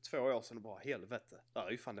gång för typ 2 år sedan och bara helvete. Det här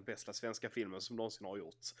är ju fan den bästa svenska filmen som någonsin har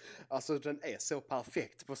gjorts. Alltså den är så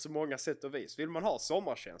perfekt på så många sätt och vis. Vill man ha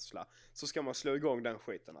sommarkänsla så ska man slå igång den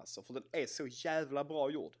skiten alltså, för den är så jävla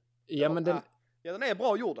bra gjord. Ja, men den... Ja, den är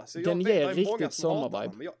bra gjord alltså. Den ger riktigt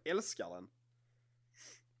sommarvibe. Men jag älskar den.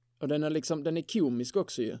 Och den är liksom, den är komisk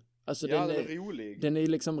också ju. Alltså ja, den är rolig. Den är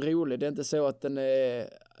liksom rolig. Det är inte så att den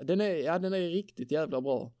är riktigt jävla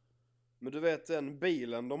bra. Men du vet den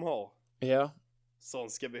bilen de har. Ja. Sån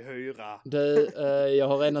ska vi hyra. Jag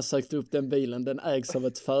har redan sökt upp den bilen. Den ägs av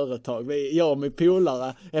ett företag. Jag och min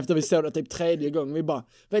polare, efter vi såg det typ 3:e gången, vi bara,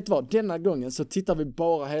 vet du vad, denna gången så tittar vi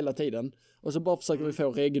bara hela tiden. Och så bara försöker vi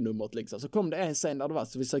få regnumret liksom. Så kom det en scen där det var,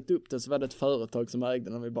 så vi sökte upp den, så var det ett företag som ägde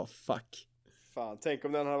den och vi bara, fuck. Fan, tänk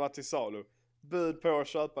om den hade varit till salu. Bud på att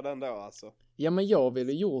köpa den då alltså. Ja, men jag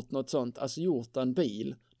ville gjort något sånt, alltså gjort en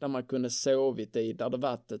bil där man kunde sovit i, där det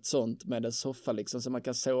varit ett sånt med en soffa liksom, så man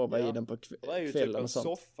kan sova i den på kvällen. Det är ju typ en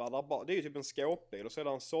soffa där det är ju typ en skåpbil och så är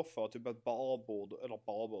det en soffa och typ ett barbord, eller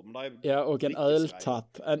barbord, men det är... Ja, och en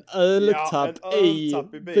öltapp. En öltapp i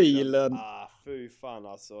bilen. Fy fan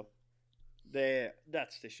alltså.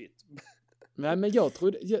 That's the shit. Nej, men jag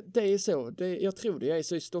tror det är så. Jag tror det är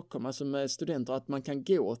så i Stockholm, alltså med studenter, att man kan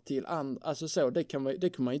gå till andra, alltså så, det kan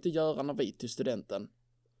man inte göra när vi till studenten.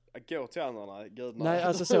 Gå till andra, gud nej,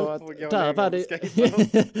 alltså så att där var det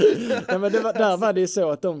nej, men där var det så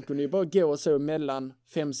att de kunde ju bara gå så mellan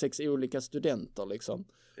 5-6 olika studenter liksom.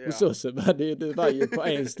 Ja. Och så var det var ju på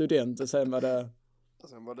en student och sen var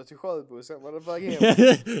det till Sjöbo och sen var det väg hem.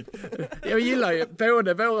 Jag gillar ju,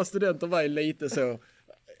 både våra studenter var ju lite så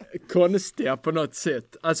konstiga på något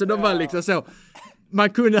sätt. Alltså de var liksom så, man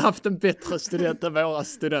kunde haft en bättre student än våra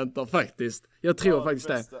studenter faktiskt. Jag tror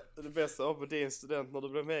faktiskt det bästa var på din student när du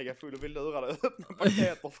blev mega full och vill lura dig öppna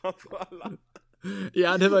paketer framför alla.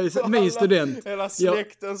 Ja, det var ju min student. Hela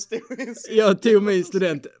släkten stod i jag tog min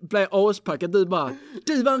student, blev aspackad. Du var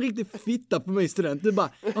en riktig fitta på min student. Du bara,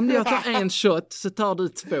 om jag tar en shot så tar du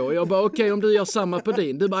 2. Jag bara, okej, om du gör samma på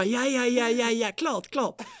din. Du bara, ja,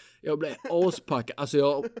 klart. Jag blev aspackad.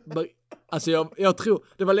 Alltså jag tror,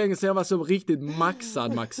 det var länge sedan jag var så riktigt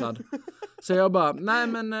maxad. Så jag bara, nej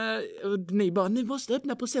men, ni måste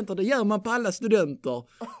öppna presenter, det gör man på alla studenter.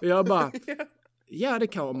 Och jag bara, ja det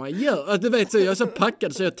kan man göra. Du vet så, jag är så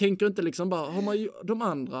packad så jag tänker inte liksom bara, har man ju de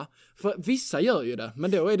andra? För vissa gör ju det,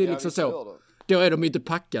 men då är det liksom så. Då är de inte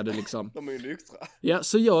packade liksom. De är ju nyktra. Ja,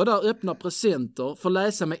 så jag där öppnar presenter för att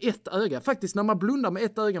läsa med ett öga. Faktiskt när man blundar med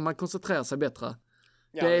ett öga man koncentrerar sig bättre.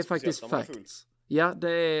 Ja, det är faktiskt facts. Ja,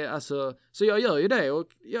 det är alltså, så jag gör ju det och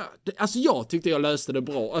ja, alltså jag tyckte jag löste det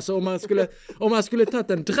bra. Alltså om man skulle tagit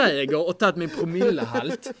en dräger och tagit min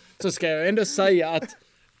promillehalt, så ska jag ändå säga att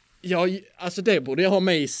alltså det borde jag ha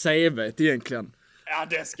med i CV:t egentligen. Ja,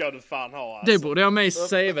 det ska du fan ha alltså. Det borde jag ha med i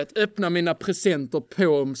CV:t, öppna mina presenter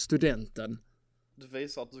på studenten. Du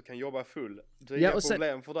visar att du kan jobba full. Det är inga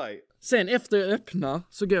problem för dig. Sen efter jag öppnar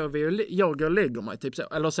så går jag går och lägger mig typ så.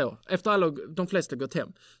 Eller så. Efter de flesta gått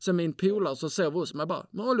hem. Så min polare så sover hos mig bara,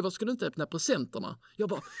 men Oliver, ska du inte öppna presenterna? Jag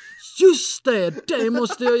bara, just det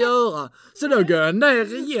måste jag göra. Så då går jag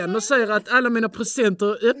ner igen och säger att alla mina presenter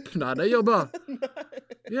är öppnade. Jag bara,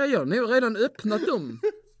 ja, jag har nog redan öppnat dem.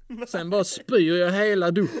 Sen bara spyr jag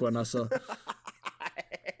hela duschen alltså.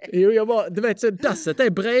 Jo, jag bara, du vet så dasset är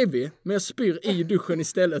bredvid, men jag spyr i duschen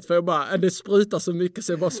istället för jag bara, det sprutar så mycket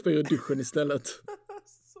så jag bara spyr i duschen istället.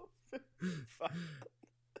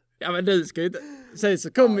 Ja men du ska ju inte,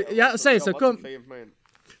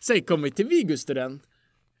 sen kom vi till Viggo-student.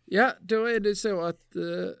 Ja, då är det så att,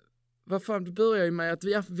 vad fan, det börjar ju med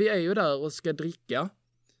att vi är ju där och ska dricka.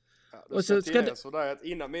 Ja, och så ska det så där att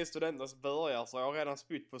innan min studentens börjar så har jag redan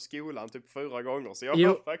spytt på skolan typ 4 gånger. Så jag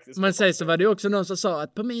har faktiskt... Men sen så var det också någon som sa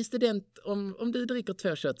att på min student, om du dricker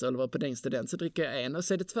 2 shots eller på din student så dricker jag 1 och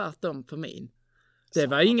så är det tvärtom på min. Det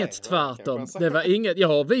var inget tvärtom. Det var inget, jag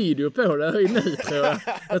har video på det nu tror jag.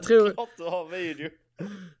 Jag tror... Klart du har video.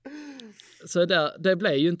 Så det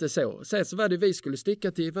blev ju inte så. Sen så var det vi skulle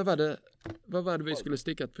sticka till, vad var det vi skulle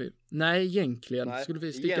sticka till? Nej, egentligen skulle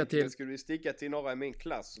vi sticka till några i min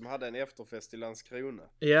klass som hade en efterfest i Landskrona.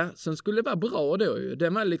 Ja, som skulle vara bra då ju. Det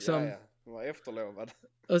var liksom... Ja, de var efterlovad.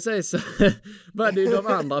 Och sen så var det ju de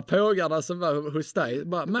andra pågarna som var hos dig.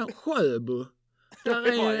 Bara, men Sjöbo,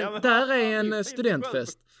 där är en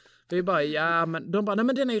studentfest. Vi bara, men de bara, nej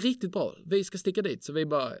men den är riktigt bra. Vi ska sticka dit. Så vi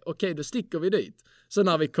bara, okej, då sticker vi dit. Så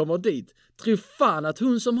när vi kommer dit, tror fan att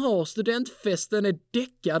hon som har studentfesten är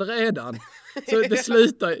däckad redan. Så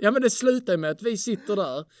det slutar med att vi sitter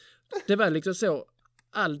där. Det var liksom så,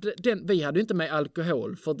 vi hade ju inte med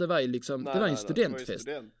alkohol för det var ju liksom, det var en studentfest.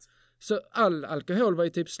 Så all alkohol var ju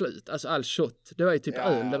typ slut, alltså all shot. Det var ju typ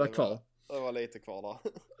öl det var kvar. Det var lite kvar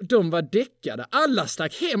där. De var däckade. Alla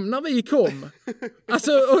stack hem när vi kom.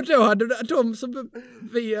 Alltså, och då hade de som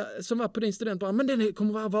var på din student bara, men den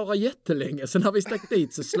kommer vara jättelänge. Så när vi stack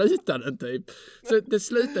dit så slutade den typ. Så det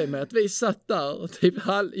slutade med att vi satt där och typ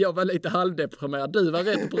jag var lite halvdeprimerad. Du var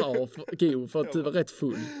rätt bra för att du var rätt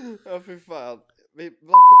full. Ja, fy fan.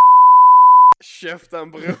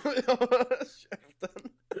 Käften bror.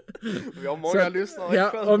 Käften. Vi har många lyssnare.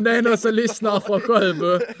 Ja, om det är någon som lyssnar från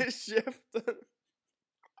Sjöbo. Käften.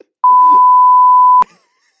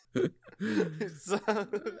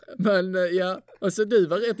 Men ja, och så du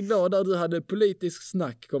var rätt glad där du hade politisk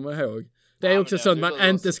snack, kommer jag ihåg. Det är också sånt man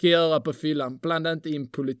inte ska göra på fyllan. Blanda inte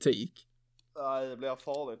in politik. Nej, det blir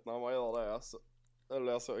farligt när man gör det alltså. Det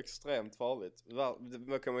blir så extremt farligt.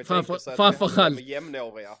 Vad kan man tänka sig att det är med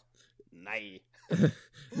jämnåriga? Nej.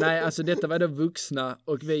 Nej, alltså detta var då vuxna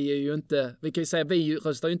och vi är ju inte, vi kan ju säga vi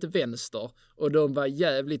röstar ju inte vänster och de var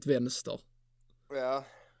jävligt vänster. Ja,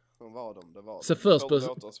 de var de, det var. Så först det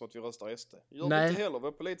låter som att vi röstar SD. Gör inte heller,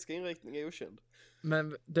 vår politiska inriktning är okänd.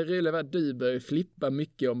 Men det roliga var att du började flippa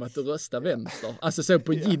mycket om att du röstar vänster. Alltså så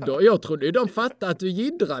på jidder. Jag trodde ju de fattade att du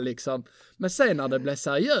jiddrar liksom. Men sen när det blev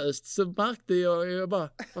seriöst så märkte jag bara,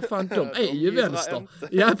 vad fan, de är ju vänster. Inte.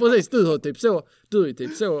 Ja, precis. Du är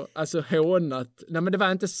typ så, alltså hånat. Nej, men det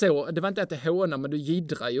var inte att det hånar, men du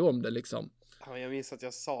jiddrar ju om det liksom. Ja, jag minns att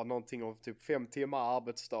jag sa någonting om typ 5 timmar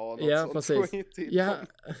arbetsdag och något ja, sånt. Precis.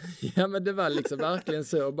 Ja, men det var liksom verkligen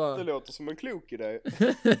så bara. Det låter som en klok idé.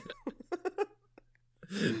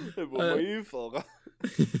 Det borde man ju införa.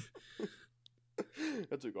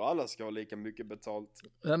 Jag tycker alla ska ha lika mycket betalt.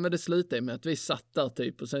 Ja, men det slutade med att vi satt där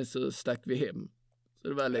typ och sen så stack vi hem. Så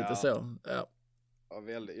det var lite så, ja.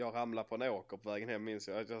 Jag ramlade på en åker på vägen hem, minns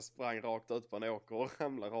jag. Jag sprang rakt ut på en åker och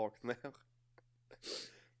ramlade rakt ner.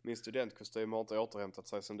 Min studentkostym har inte återhämtat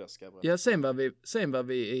sig sen dess, ska jag berätta. Ja, sen var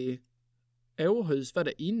vi i Åhus, var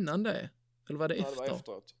det innan det? Eller var det efter? Det var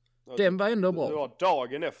efteråt. Den var ändå bra. Det var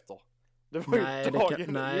dagen efter. Det var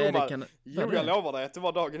ju dagen. Jag lovar dig att det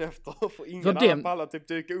var dagen efter. För ingen annan pallar typ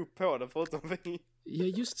dyka upp på det förutom vi. Ja,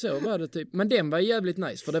 just så var det typ. Men den var jävligt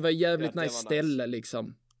nice. För det var jävligt nice ställe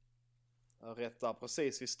liksom. Ja, rätt där.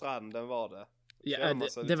 Precis vid stranden var det. Ja,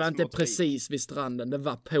 det var inte precis vid stranden. Det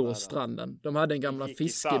var på stranden. De hade en gamla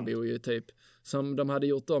fiskebo ju typ. Som de hade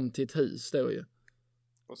gjort om till ett hus då ju.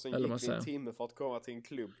 Och sen gick vi en timme för att komma till en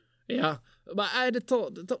klubb. Ja, bara, det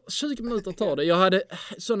tar 20 minuter tar det. Jag hade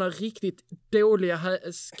såna riktigt dåliga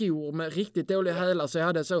skor med riktigt dåliga hälar, så jag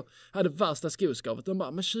hade värsta skoskavet. De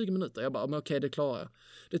bara, men 20 minuter. Jag bara, men okej, det klarar jag.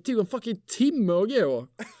 Det tog en fucking timme att gå.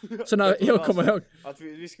 Så när jag kommer ihåg att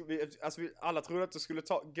vi alla trodde att det skulle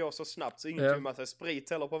gå så snabbt så ingen tog med sig sprit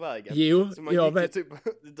heller på vägen. Jo, så man jag vet. Typ,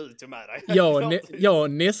 du tog med dig. Ja,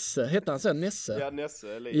 Nesse, hette han så? Nesse? Ja,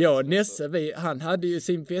 Nesse. Nesse, han hade ju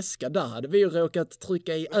sin väska. Där hade vi ju råkat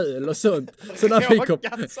trycka i öl och sånt. Så när vi kom...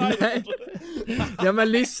 Nej. Ja,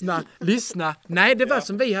 men lyssna. Nej, det var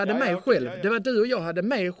som vi hade med själv. Det var du och jag hade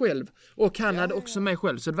med själv. Och han hade också med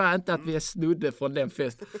själv. Så det var inte att vi snudde från den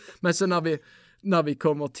festen. Men så när vi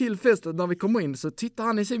kommer till festen, när vi kommer in så tittar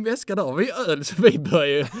han i sin väska där. Vi är öl, så vi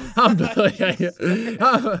börjar ju. Han börjar ju.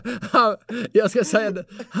 Jag ska säga det.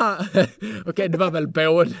 Okej, det var väl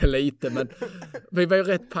både lite, men vi var ju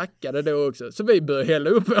rätt packade då också. Så vi började hälla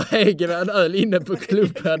upp vår egen öl inne på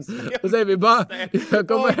klubben. Och så är vi bara,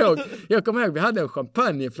 jag kommer ihåg, vi hade en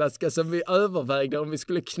champagneflaska som vi övervägde om vi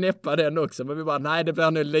skulle knäppa den också. Men vi bara, nej, det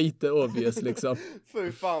blir nog lite obvious liksom.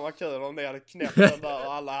 Fy fan vad kul om ni hade knäppt den där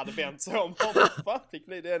och alla hade vänt sig om. Var fan fick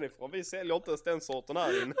ni den ifrån? Vi säljer inte ens den sorten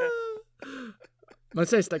här inne. Men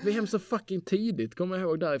sen stack vi hem så fucking tidigt, kommer jag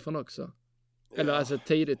ihåg därifrån också. Eller alltså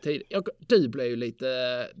tidigt. Du blev ju lite,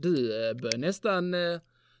 du började nästan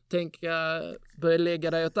börja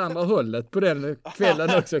lägga dig åt andra hållet på den kvällen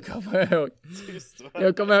också, kommer jag ihåg.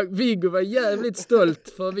 Jag kommer ihåg, Viggo var jävligt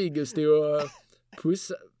stolt för Viggo stod och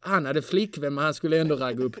pussade. Han hade flickvän, men han skulle ändå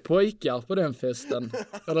ragga upp pojkar på den festen.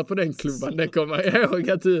 Eller på den klubban, det kommer jag ihåg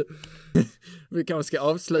att du... Vi kanske ska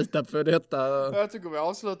avsluta på detta. Jag tycker vi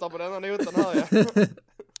avslutar på denna noten här, ja.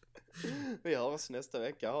 Vi hörs nästa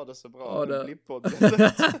vecka. Ha det så bra. Ja, det...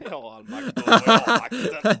 Jag har all makten.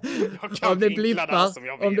 Jag kan vinkla det som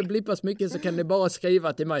jag vill. Om det blippas mycket så kan ni bara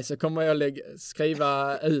skriva till mig, så kommer jag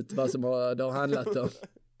skriva ut vad som det har handlat om.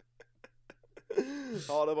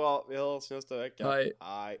 Ha det bra. Vi hörs nästa vecka. Hej.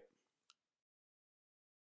 Hej.